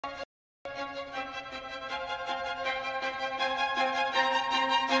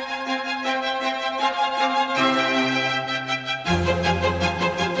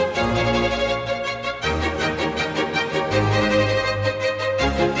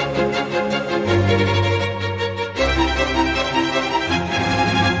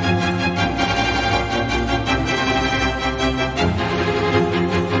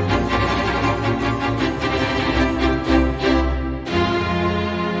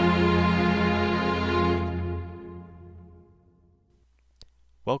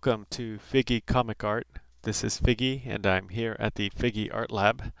Welcome to Figgy Comic Art. This is Figgy and I'm here at the Figgy Art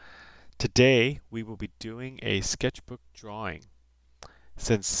Lab. Today we will be doing a sketchbook drawing.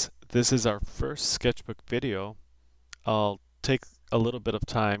 Since this is our first sketchbook video, I'll take a little bit of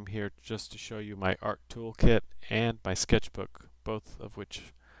time here just to show you my art toolkit and my sketchbook, both of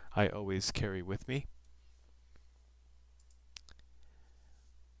which I always carry with me.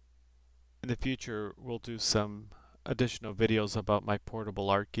 In the future we'll do some additional videos about my portable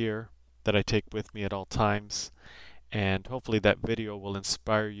art gear that I take with me at all times, and hopefully that video will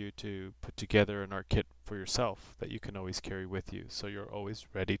inspire you to put together an art kit for yourself that you can always carry with you so you're always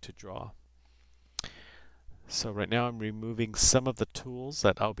ready to draw. So right now I'm removing some of the tools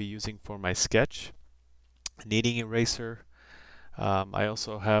that I'll be using for my sketch. Kneading eraser. I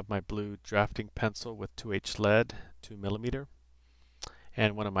also have my blue drafting pencil with 2H lead, 2mm,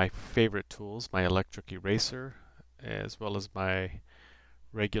 and one of my favorite tools, my electric eraser, as well as my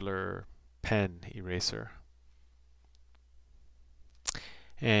regular pen eraser.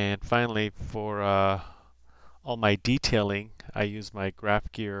 And finally, for all my detailing, I use my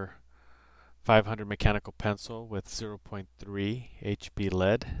Graph Gear 500 mechanical pencil with 0.3 HB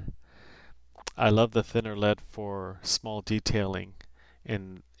lead. I love the thinner lead for small detailing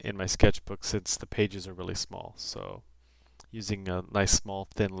in my sketchbook since the pages are really small, so using a nice small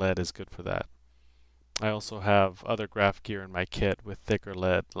thin lead is good for that. I also have other graph gear in my kit with thicker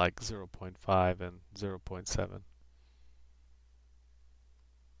lead like 0.5 and 0.7.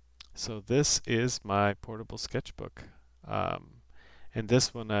 So this is my portable sketchbook. And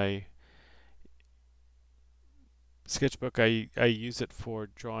this one I use it for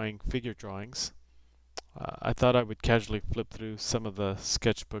drawing figure drawings. I thought I would casually flip through some of the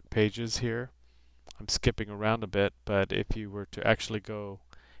sketchbook pages here. I'm skipping around a bit, but if you were to actually go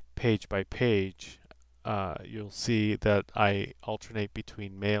page by page, you'll see that I alternate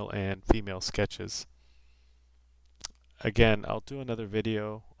between male and female sketches. Again, I'll do another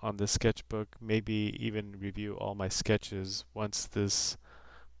video on this sketchbook, maybe even review all my sketches once this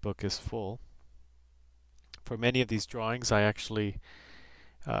book is full. For many of these drawings, I actually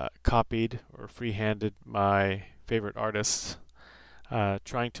copied or freehanded my favorite artists,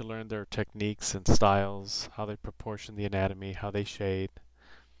 trying to learn their techniques and styles, how they proportion the anatomy, how they shade.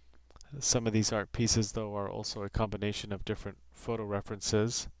 Some of these art pieces, though, are also a combination of different photo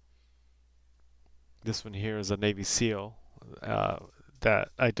references. This one here is a Navy SEAL that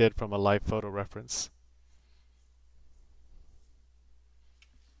I did from a live photo reference.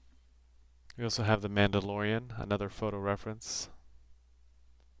 We also have the Mandalorian, another photo reference.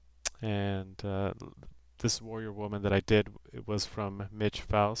 And this warrior woman that I did, it was from Mitch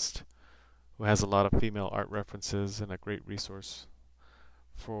Faust, who has a lot of female art references and a great resource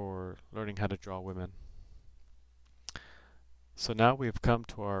for learning how to draw women. So now we have come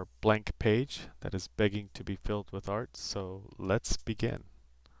to our blank page that is begging to be filled with art, so let's begin.